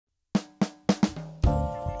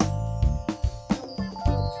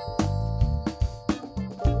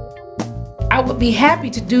would be happy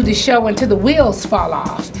to do the show until the wheels fall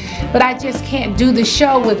off, but I just can't do the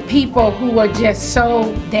show with people who are just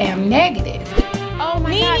so damn negative. Oh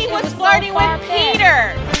my gosh, Nene was flirting with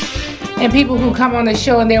Peter. And people who come on the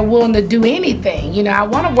show and they're willing to do anything. You know, I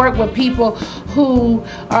want to work with people who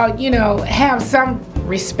are, you know, have some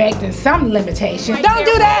respect and some limitations. Don't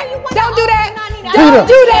do that! Don't do that! Don't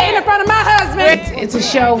do that in front of my husband! It's a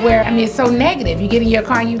show where, I mean, it's so negative. You get in your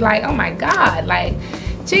car and you're like, oh my God, like,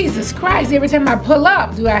 Jesus Christ, every time I pull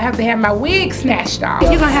up, do I have to have my wig snatched off?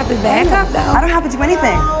 You're gonna have to back up though. I don't have to do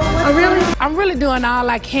anything. Oh really? I'm really doing all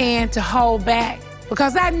I can to hold back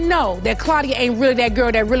because I know that Claudia ain't really that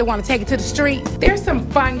girl that really want to take it to the street. There's some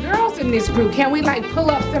fun girls in this group. Can we like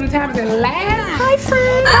pull up sometimes and laugh? Hi,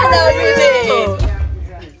 friend. I know you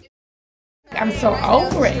did. I'm so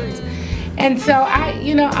over it. And so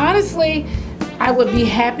you know, honestly, I would be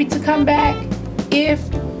happy to come back if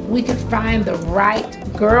we could find the right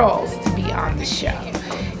girls to be on the show.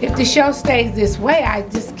 If the show stays this way, I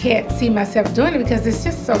just can't see myself doing it because it's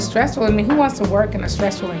just so stressful. I mean, who wants to work in a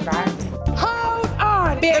stressful environment? Hold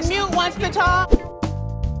on, bitch. The mute wants to talk.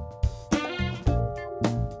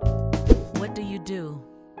 What do you do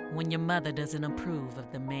when your mother doesn't approve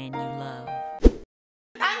of the man you love?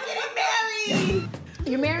 I'm getting married.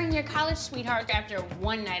 You're marrying your college sweetheart after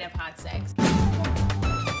one night of hot sex.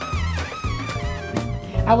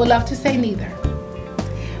 I would love to say neither,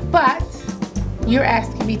 but you're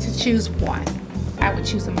asking me to choose one. I would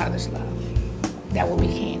choose a mother's love. That will be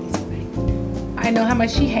Candy's way. I know how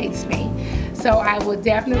much she hates me, so I will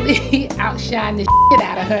definitely outshine the shit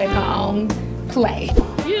out of her in her own play.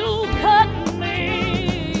 You cut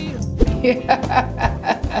me.